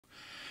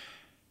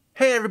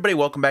Hey everybody,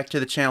 welcome back to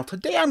the channel.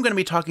 Today I'm going to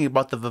be talking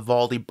about the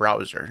Vivaldi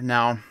browser.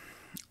 Now,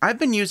 I've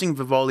been using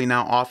Vivaldi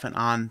now off and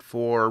on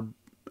for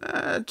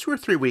 2 or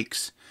 3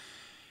 weeks,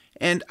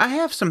 and I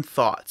have some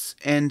thoughts,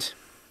 and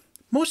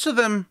most of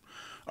them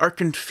are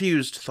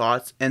confused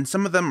thoughts, and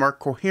some of them are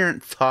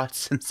coherent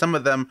thoughts, and some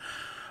of them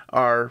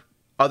are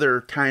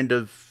other kind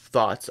of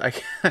thoughts.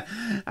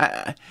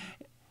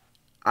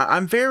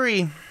 I'm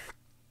very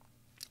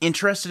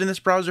interested in this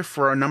browser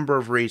for a number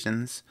of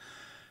reasons.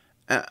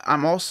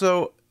 I'm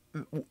also,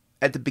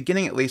 at the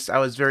beginning at least, I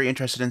was very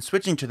interested in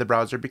switching to the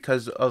browser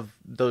because of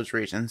those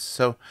reasons.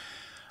 So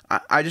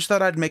I just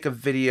thought I'd make a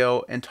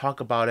video and talk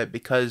about it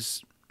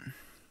because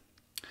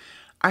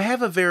I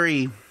have a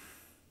very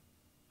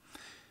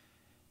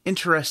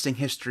interesting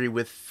history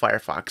with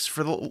Firefox.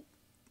 For the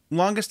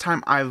longest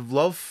time, I've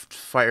loved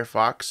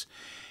Firefox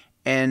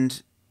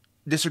and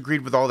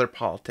disagreed with all their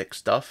politics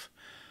stuff.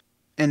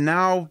 And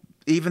now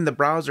even the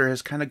browser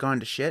has kind of gone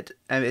to shit,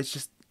 and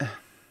it's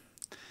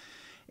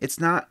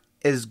not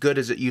as good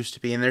as it used to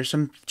be. And there's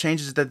some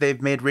changes that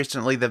they've made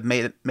recently that have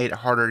made it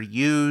harder to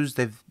use.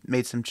 They've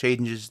made some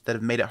changes that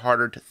have made it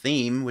harder to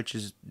theme, which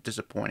is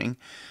disappointing,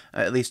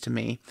 at least to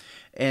me.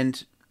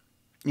 And,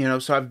 you know,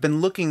 so I've been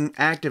looking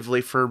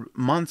actively for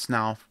months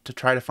now to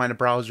try to find a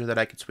browser that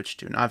I could switch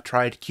to. Now, I've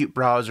tried Cute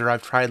Browser,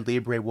 I've tried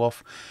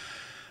LibreWolf,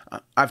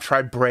 I've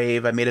tried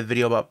Brave. I made a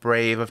video about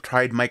Brave. I've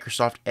tried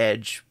Microsoft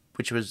Edge,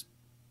 which was,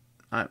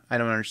 I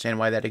don't understand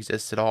why that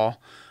exists at all,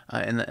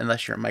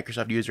 unless you're a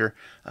Microsoft user.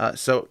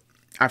 So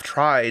I've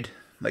tried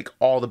like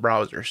all the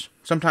browsers,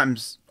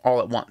 sometimes all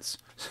at once.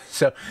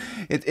 So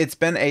it's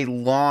been a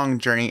long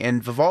journey,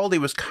 and Vivaldi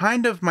was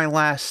kind of my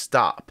last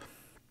stop.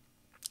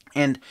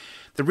 And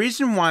the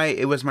reason why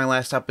it was my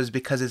last stop is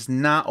because it's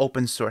not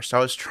open source. So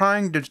I was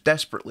trying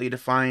desperately to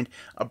find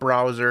a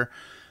browser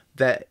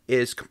that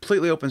is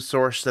completely open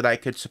source that I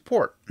could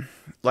support,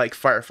 like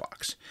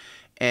Firefox.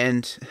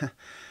 And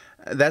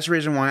that's the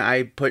reason why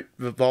I put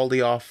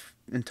Vivaldi off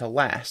until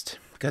last,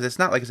 because it's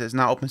not, like I said, it's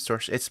not open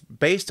source. It's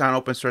based on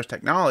open source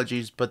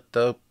technologies, but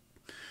the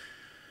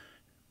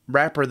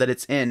wrapper that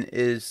it's in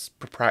is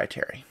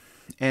proprietary.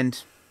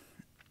 And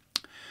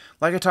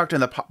like I talked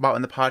about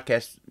in the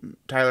podcast,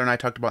 Tyler and I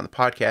talked about in the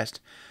podcast,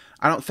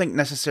 I don't think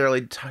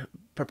necessarily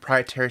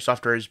proprietary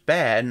software is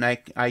bad, and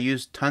I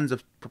use tons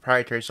of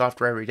proprietary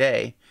software every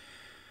day.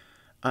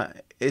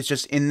 It's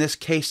just, in this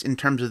case, in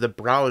terms of the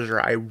browser,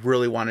 I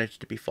really wanted it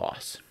to be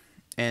FOSS.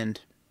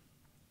 And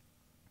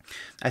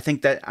I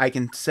think that I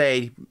can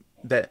say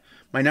that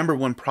my number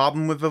one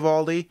problem with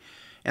Vivaldi,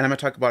 and I'm going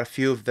to talk about a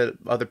few of the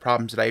other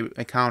problems that I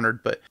encountered,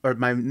 or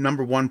my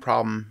number one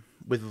problem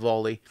with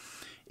Vivaldi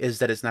is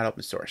that it's not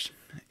open source.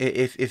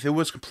 If it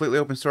was completely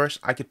open source,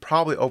 I could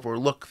probably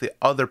overlook the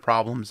other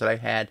problems that I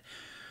had,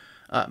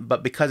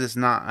 but because it's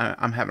not,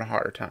 I'm having a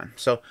harder time.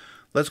 So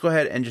let's go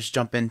ahead and just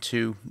jump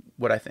into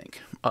what I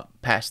think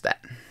past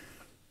that.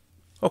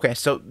 Okay,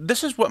 so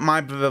this is what my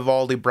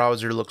Vivaldi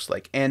browser looks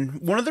like, and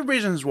one of the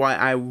reasons why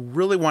I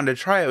really wanted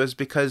to try it was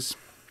because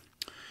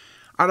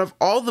out of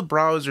all the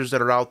browsers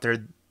that are out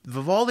there,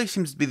 Vivaldi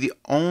seems to be the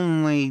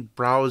only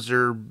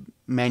browser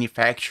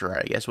manufacturer,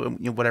 I guess,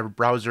 whatever,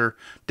 browser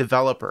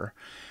developer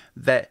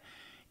that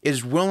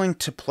is willing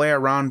to play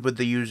around with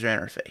the user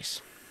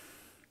interface.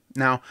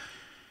 Now,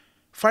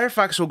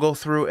 Firefox will go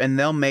through and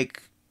they'll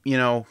make,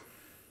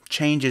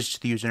 changes to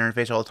the user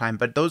interface all the time,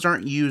 but those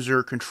aren't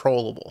user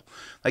controllable.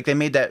 Like, they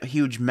made that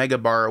huge mega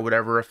bar or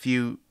whatever a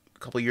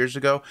couple years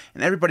ago,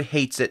 and everybody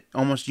hates it,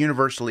 almost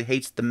universally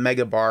hates the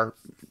mega bar,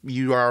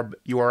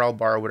 URL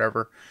bar or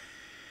whatever.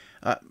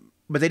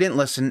 But they didn't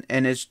listen,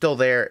 and it's still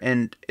there,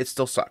 and it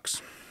still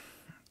sucks.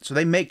 So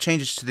they make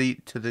changes to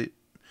the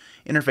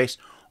interface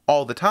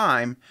all the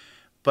time,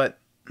 but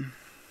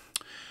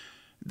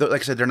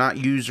like I said, they're not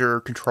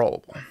user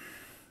controllable.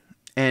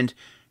 And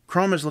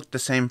Chrome has looked the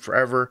same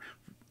forever.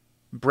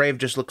 Brave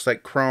just looks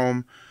like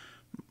Chrome.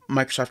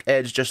 Microsoft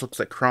Edge just looks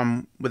like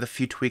Chrome with a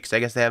few tweaks. I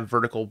guess they have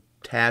vertical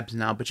tabs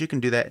now, but you can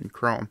do that in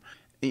Chrome.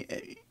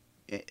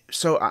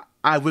 So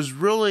I was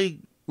really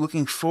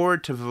looking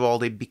forward to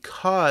Vivaldi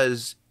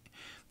because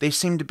they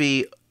seem to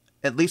be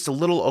at least a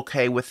little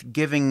okay with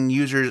giving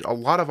users a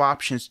lot of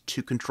options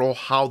to control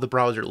how the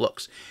browser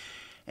looks.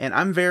 And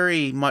I'm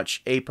very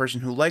much a person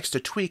who likes to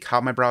tweak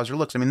how my browser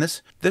looks. I mean,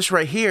 this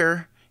right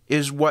here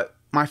is what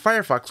my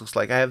Firefox looks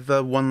like. I have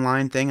the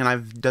one-line thing, and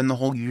I've done the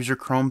whole user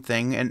Chrome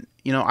thing, and,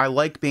 I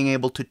like being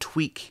able to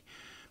tweak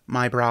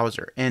my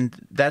browser.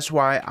 And that's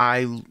why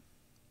I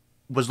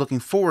was looking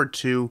forward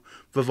to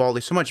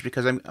Vivaldi so much,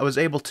 because I was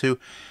able to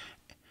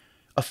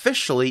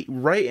officially,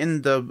 right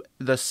in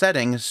the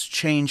settings,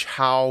 change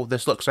how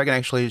this looks. So I can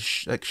actually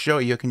show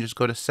you. I can just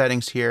go to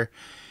settings here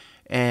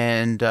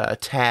and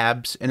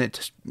tabs, and it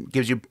just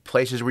gives you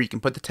places where you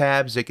can put the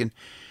tabs. It can,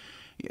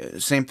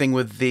 same thing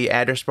with the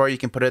address bar, you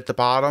can put it at the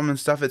bottom and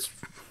stuff.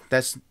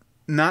 That's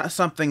not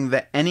something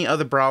that any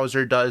other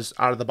browser does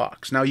out of the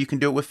box. Now, you can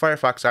do it with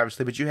Firefox,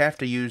 obviously, but you have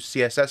to use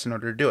CSS in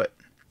order to do it.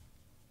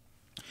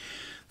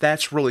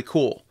 That's really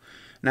cool.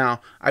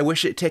 Now, I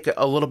wish it'd take it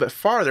a little bit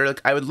farther.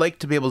 Like, I would like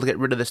to be able to get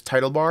rid of this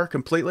title bar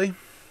completely.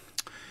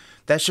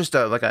 that's just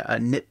a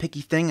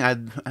nitpicky thing.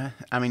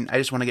 I mean, I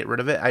just want to get rid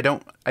of it.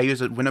 I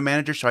use a window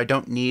manager, so I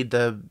don't need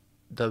the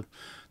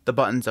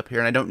buttons up here,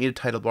 and I don't need a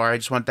title bar. I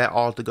just want that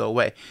all to go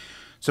away.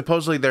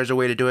 Supposedly there's a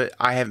way to do it.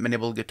 I haven't been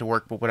able to get to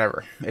work, but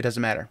whatever. It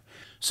doesn't matter.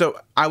 So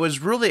I was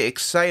really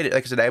excited.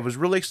 Like I said, I was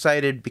really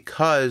excited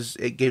because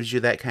it gives you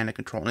that kind of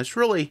control. And it's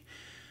really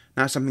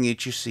not something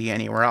that you see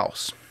anywhere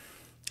else.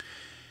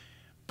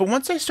 But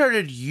once I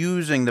started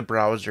using the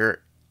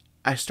browser,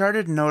 I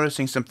started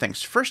noticing some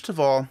things. First of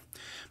all,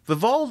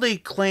 Vivaldi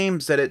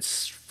claims that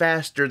it's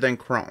faster than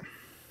Chrome.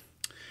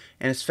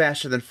 And it's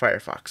faster than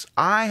Firefox.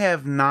 I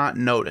have not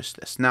noticed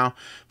this. Now,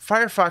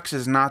 Firefox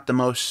is not the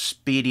most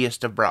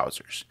speediest of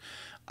browsers.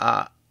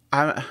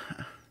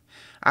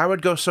 I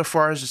would go so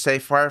far as to say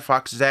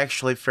Firefox is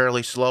actually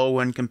fairly slow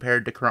when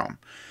compared to Chrome.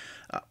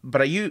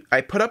 But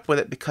I put up with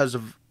it because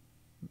of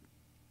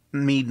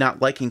me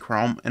not liking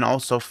Chrome, and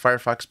also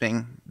Firefox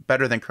being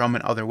better than Chrome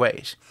in other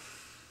ways.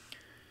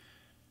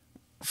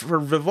 For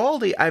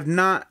Vivaldi, I've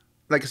not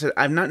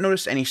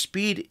noticed any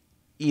speed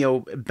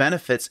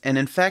benefits, and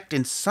in fact,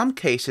 in some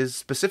cases,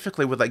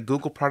 specifically with like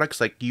Google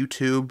products like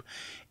YouTube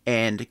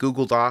and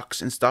Google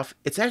Docs and stuff,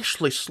 it's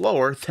actually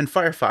slower than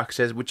Firefox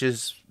is, which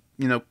is,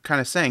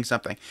 kind of saying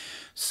something.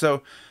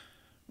 So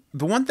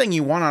the one thing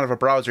you want out of a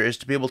browser is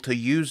to be able to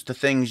use the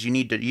things you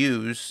need to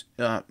use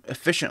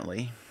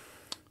efficiently,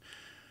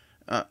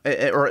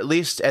 or at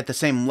least at the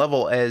same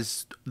level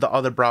as the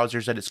other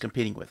browsers that it's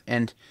competing with.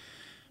 And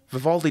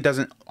Vivaldi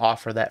doesn't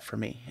offer that for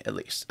me, at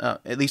least.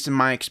 At least in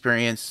my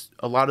experience,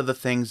 a lot of the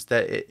things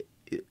that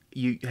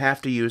you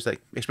have to use,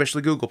 like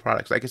especially Google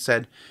products, like I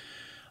said,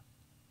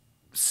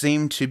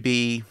 seem to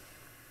be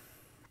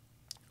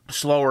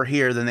slower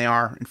here than they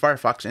are in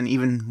Firefox, and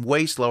even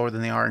way slower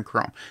than they are in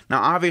Chrome.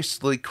 Now,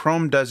 obviously,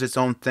 Chrome does its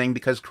own thing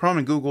because Chrome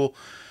and Google,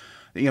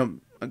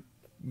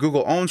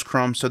 Google owns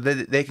Chrome, so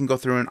they can go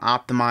through and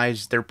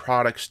optimize their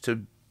products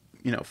to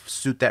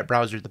suit that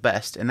browser the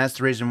best. And that's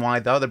the reason why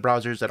the other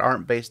browsers that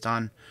aren't based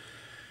on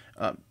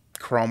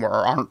Chrome or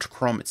aren't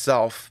Chrome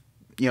itself,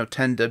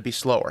 tend to be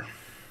slower.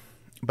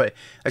 But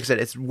like I said,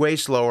 it's way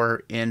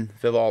slower in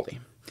Vivaldi.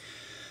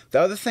 The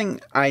other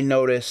thing I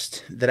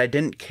noticed that I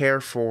didn't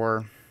care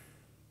for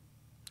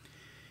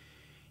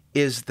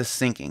is the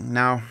syncing.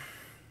 Now,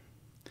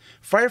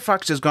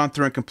 Firefox has gone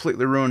through and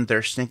completely ruined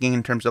their syncing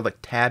in terms of like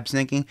tab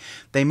syncing.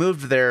 They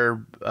moved their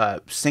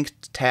synced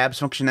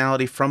tabs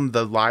functionality from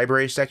the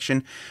library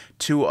section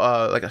to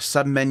like a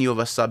submenu of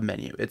a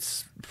submenu.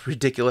 It's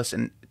ridiculous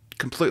and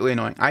completely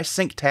annoying. I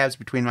sync tabs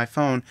between my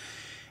phone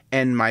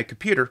and my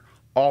computer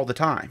all the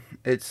time.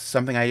 It's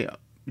something I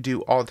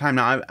do all the time.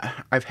 Now,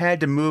 I've had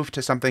to move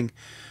to something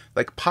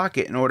like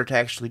Pocket in order to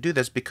actually do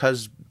this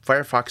because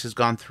Firefox has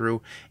gone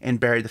through and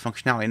buried the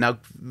functionality. Now,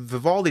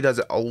 Vivaldi does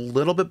it a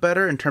little bit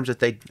better in terms that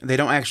they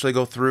don't actually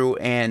go through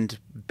and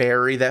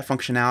bury that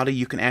functionality.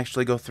 You can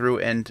actually go through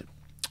and,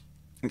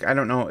 I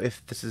don't know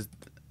if this is,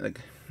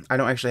 like, I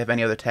don't actually have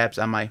any other tabs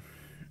on my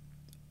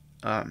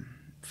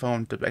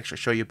phone to actually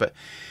show you, but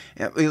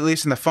at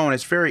least in the phone,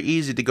 it's very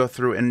easy to go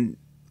through and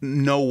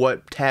know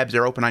what tabs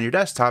are open on your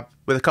desktop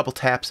with a couple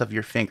taps of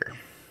your finger.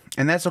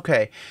 And that's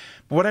okay.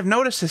 But what I've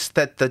noticed is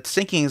that the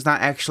syncing is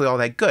not actually all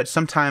that good.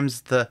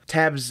 Sometimes the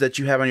tabs that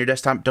you have on your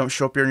desktop don't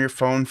show up here on your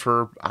phone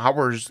for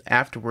hours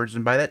afterwards,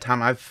 and by that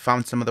time I've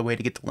found some other way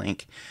to get the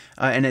link.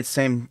 And it's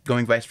same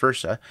going vice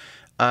versa.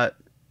 I've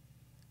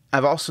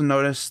also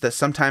noticed that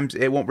sometimes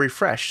it won't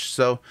refresh.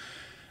 So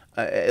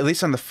at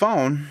least on the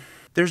phone,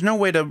 there's no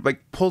way to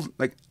like pull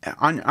like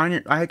on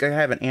your. I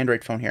have an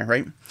Android phone here,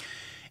 right?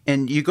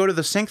 And you go to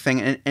the sync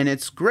thing, and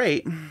it's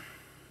great.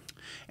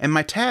 And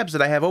my tabs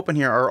that I have open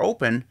here are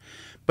open,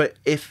 but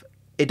if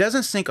it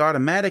doesn't sync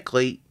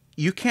automatically,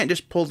 you can't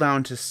just pull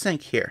down to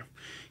sync here.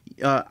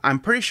 I'm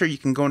pretty sure you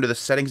can go into the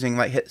settings and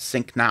like hit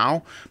sync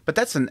now, but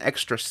that's an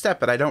extra step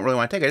that I don't really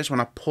want to take. I just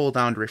want to pull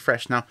down to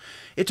refresh. Now,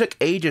 it took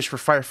ages for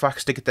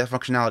Firefox to get that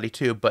functionality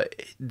too, but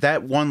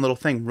that one little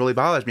thing really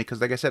bothers me because,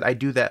 like I said, I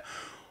do that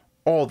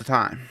all the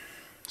time.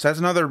 So that's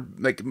another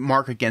like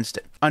mark against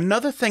it.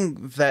 Another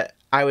thing that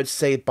I would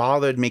say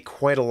bothered me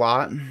quite a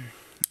lot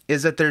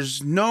is that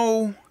there's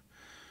no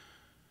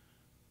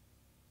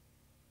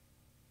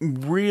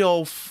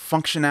real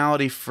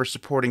functionality for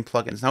supporting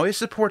plugins. Now, it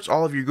supports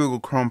all of your Google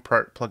Chrome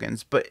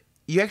plugins, but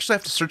you actually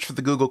have to search for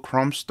the Google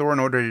Chrome store in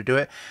order to do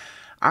it.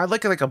 I'd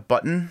like a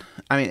button.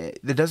 I mean,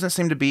 there doesn't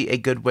seem to be a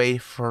good way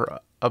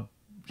for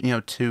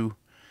to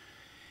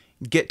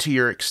get to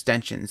your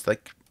extensions.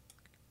 Like,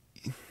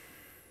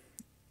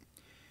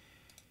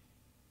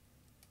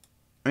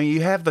 I mean,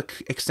 you have the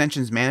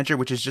extensions manager,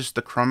 which is just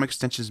the Chrome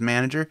extensions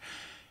manager.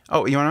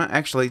 Oh, you want to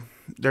actually,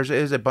 there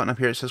is a button up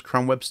here that says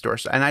Chrome Web Store,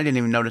 and I didn't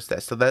even notice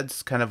that. So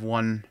that's kind of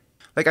one.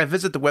 Like, I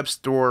visit the web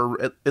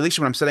store at least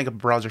when I'm setting up a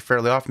browser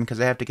fairly often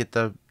because I have to get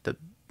the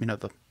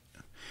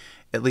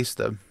at least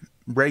the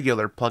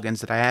regular plugins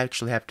that I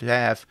actually have to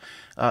have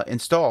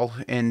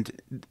installed, and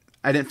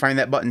I didn't find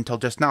that button until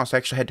just now. So I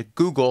actually had to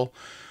Google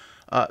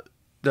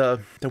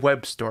the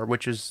web store,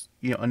 which is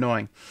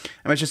annoying.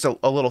 I mean, it's just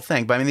a little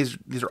thing, but I mean,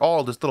 these are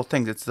all just little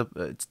things.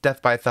 It's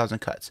death by a thousand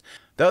cuts.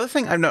 The other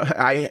thing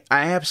I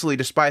absolutely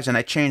despise, and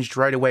I changed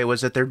right away,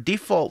 was that their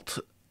default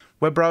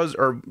web browser,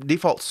 or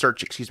default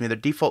search, excuse me, their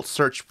default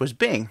search was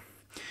Bing,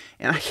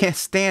 and I can't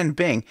stand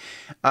Bing.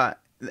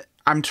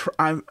 I'm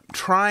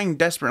trying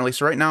desperately.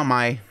 So right now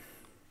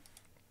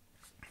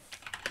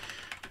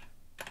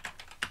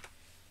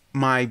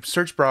my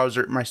search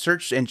browser, my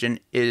search engine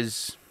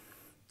is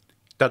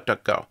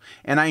DuckDuckGo.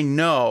 And I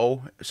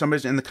know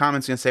somebody's in the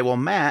comments going to say, well,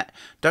 Matt,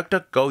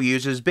 DuckDuckGo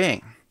uses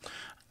Bing.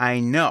 I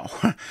know.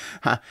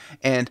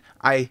 And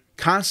I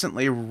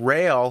constantly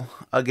rail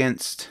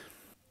against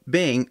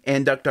Bing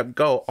and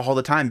DuckDuckGo all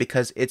the time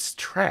because it's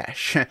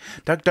trash.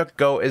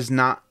 DuckDuckGo is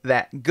not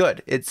that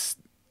good. It's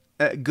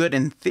good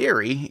in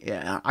theory.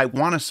 I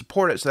want to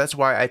support it, so that's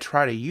why I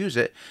try to use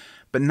it.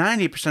 But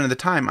 90% of the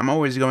time, I'm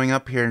always going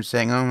up here and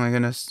saying, oh my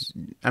goodness.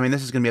 I mean,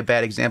 this is going to be a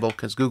bad example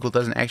because Google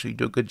doesn't actually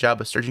do a good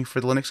job of searching for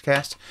the Linux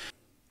cast.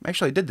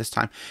 Actually, I did this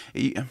time.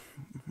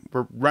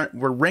 We're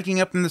ranking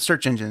up in the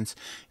search engines.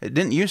 It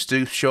didn't used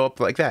to show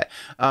up like that.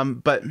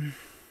 But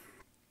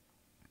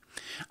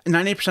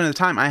 90% of the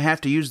time, I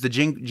have to use the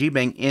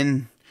gbing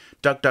in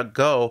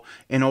DuckDuckGo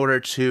in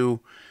order to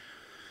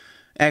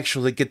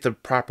actually get the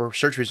proper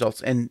search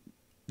results. And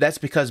that's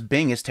because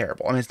Bing is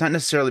terrible. I mean, it's not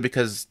necessarily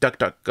because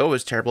DuckDuckGo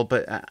is terrible,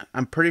 but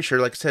I'm pretty sure,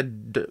 like I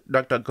said,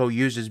 DuckDuckGo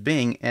uses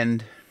Bing,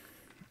 and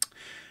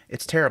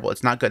it's terrible.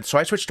 It's not good. So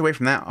I switched away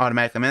from that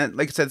automatically. I mean,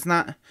 like I said, it's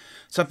not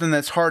something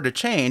that's hard to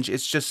change.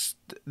 It's just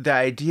the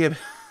idea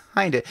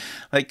behind it.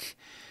 Like,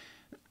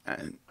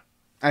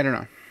 I don't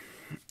know.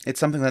 It's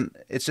something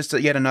that, it's just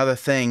yet another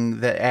thing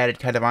that added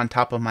kind of on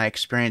top of my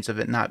experience of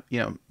it not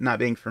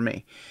being for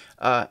me.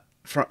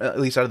 From, at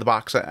least out of the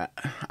box,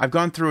 I've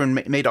gone through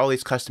and made all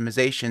these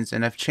customizations,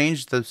 and I've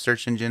changed the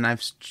search engine.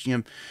 I've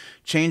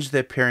changed the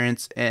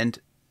appearance, and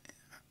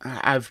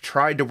I've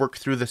tried to work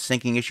through the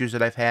syncing issues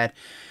that I've had.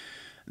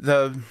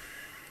 The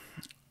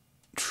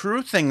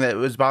true thing that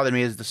was bothering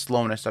me is the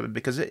slowness of it,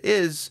 because it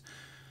is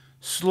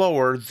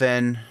slower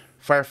than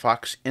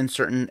Firefox in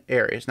certain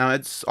areas. Now,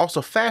 it's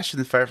also faster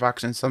than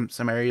Firefox in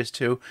some areas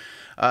too.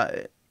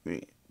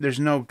 There's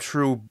no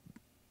true,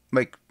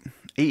 like,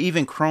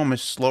 even Chrome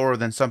is slower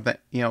than something,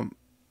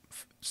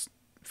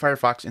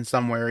 Firefox in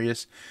some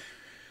areas.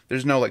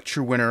 There's no like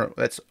true winner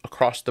that's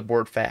across the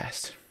board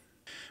fast.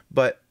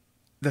 But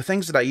the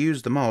things that I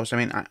use the most, I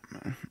mean,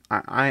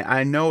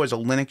 I know as a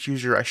Linux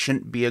user I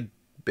shouldn't be a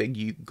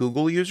big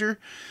Google user,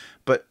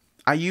 but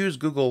I use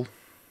Google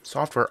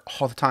software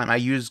all the time. I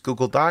use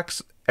Google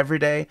Docs every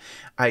day.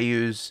 I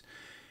use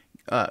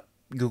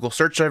Google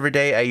Search every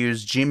day. I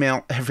use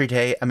Gmail every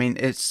day. I mean,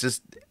 it's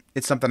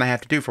something I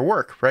have to do for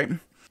work, right?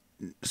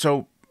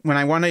 So when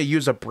I want to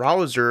use a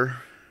browser,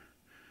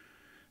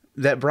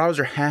 that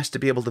browser has to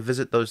be able to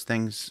visit those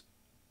things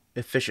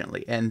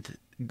efficiently, and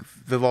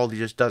Vivaldi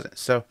just doesn't.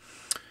 So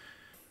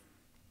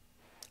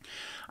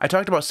I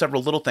talked about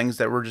several little things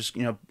that were just,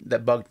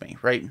 that bugged me,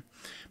 right?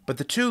 But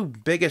the two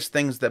biggest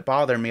things that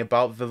bother me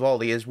about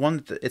Vivaldi is,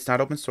 one, it's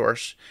not open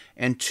source,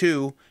 and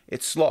two,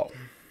 it's slow.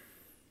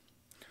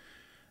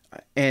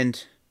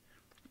 And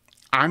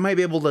I might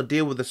be able to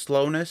deal with the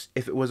slowness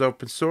if it was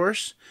open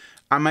source.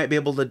 I might be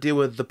able to deal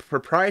with the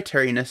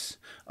proprietariness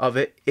of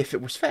it if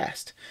it was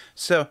fast.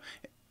 So,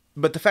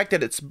 but the fact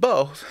that it's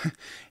both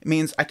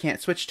means I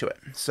can't switch to it.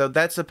 So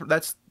that's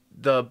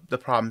the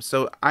problem.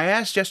 So I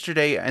asked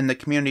yesterday in the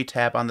community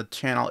tab on the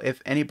channel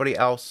if anybody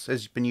else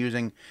has been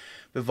using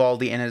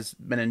Vivaldi and has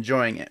been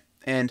enjoying it.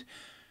 And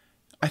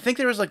I think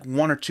there was like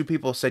one or two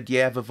people who said,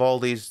 yeah,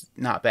 Vivaldi's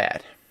not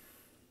bad.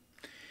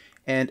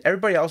 And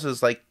everybody else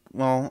is like,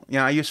 well,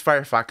 I use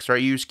Firefox, or I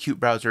use Qt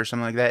Browser or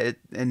something like that.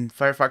 And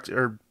Firefox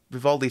or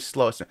Vivaldi's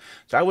slow. So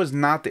I was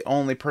not the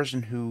only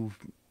person who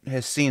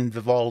has seen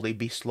Vivaldi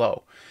be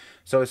slow.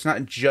 So it's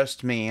not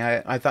just me.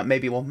 I thought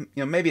maybe,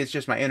 maybe it's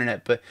just my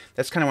internet, but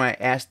that's kind of why I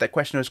asked that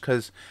question, was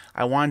because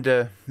I wanted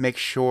to make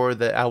sure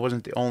that I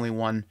wasn't the only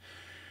one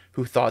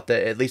who thought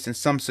that, at least in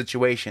some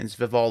situations,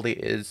 Vivaldi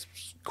is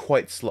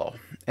quite slow.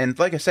 And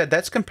like I said,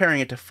 that's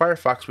comparing it to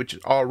Firefox,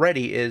 which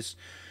already is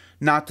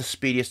not the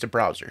speediest of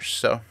browsers.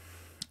 So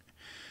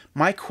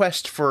my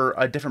quest for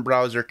a different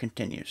browser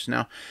continues.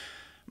 Now,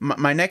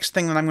 my next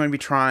thing that I'm going to be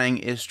trying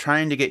is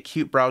trying to get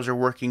Qt Browser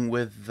working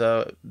with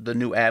the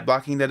new ad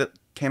blocking that it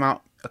came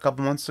out a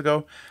couple months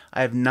ago.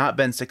 I have not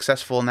been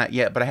successful in that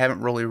yet, but I haven't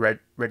really read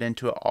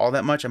into it all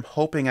that much. I'm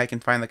hoping I can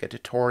find like a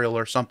tutorial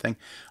or something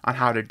on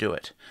how to do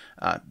it,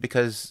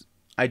 because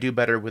I do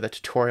better with a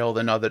tutorial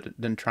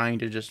than trying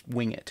to just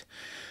wing it.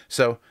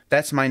 So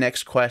that's my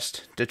next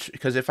quest,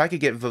 because if I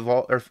could get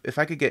if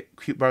I could get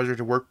Qt Browser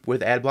to work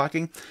with ad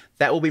blocking,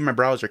 that will be my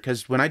browser.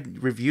 Because when I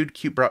reviewed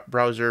Qt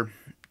Browser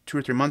 2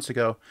 or 3 months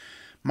ago,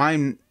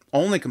 my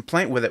only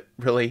complaint with it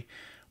really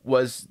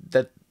was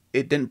that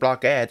it didn't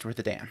block ads worth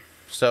a damn.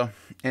 So,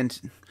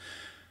 and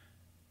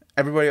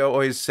everybody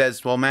always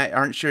says, well, Matt,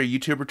 aren't you a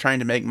YouTuber trying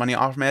to make money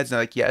off of ads? And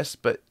I'm like, yes,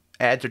 but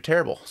ads are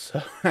terrible.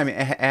 So, I mean,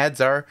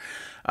 ads are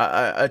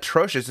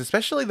atrocious,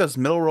 especially those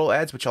middle roll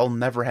ads, which I'll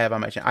never have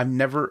on my channel.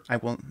 I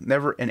will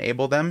never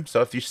enable them.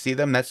 So if you see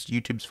them, that's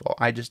YouTube's fault.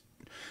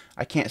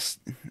 I can't,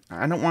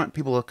 I don't want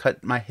people to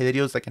cut my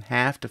videos like in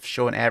half to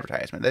show an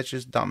advertisement. That's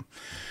just dumb.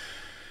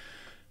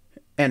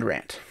 And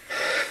rant.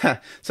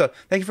 So,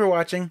 thank you for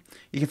watching.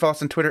 You can follow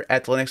us on Twitter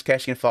at the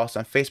LinuxCast. You can follow us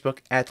on Facebook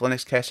at the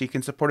LinuxCast. You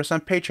can support us on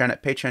Patreon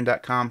at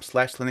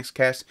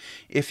patreon.com/LinuxCast.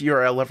 If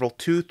you're a level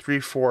 2, 3,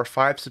 4,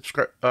 5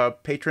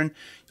 patron,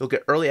 you'll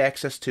get early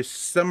access to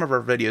some of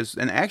our videos.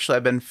 And actually,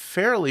 I've been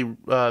fairly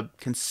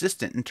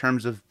consistent in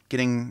terms of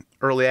getting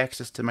early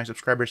access to my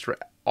subscribers for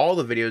all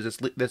the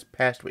videos this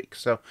past week.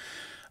 So,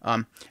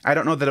 I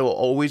don't know that it will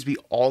always be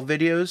all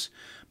videos,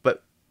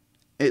 but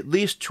at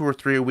least 2 or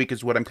 3 a week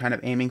is what I'm kind of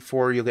aiming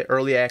for. You'll get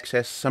early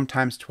access,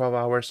 sometimes 12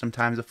 hours,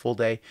 sometimes a full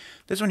day.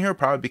 This one here will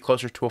probably be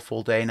closer to a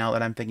full day now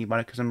that I'm thinking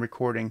about it, because I'm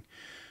recording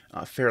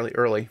fairly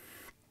early.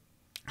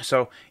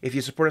 So if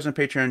you support us on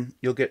Patreon,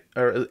 you'll get,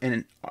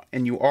 and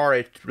you are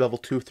a level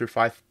 2 through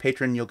 5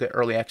 patron, you'll get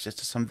early access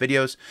to some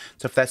videos.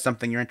 So if that's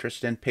something you're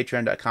interested in,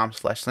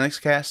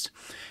 patreon.com/LinuxCast.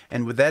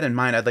 And with that in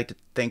mind, I'd like to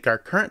thank our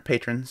current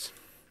patrons: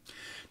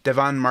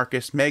 Devon,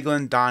 Marcus,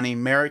 Meglin, Donnie,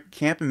 Marek,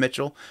 Camp, and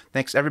Mitchell.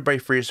 Thanks everybody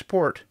for your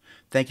support.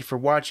 Thank you for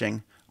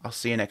watching. I'll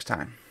see you next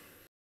time.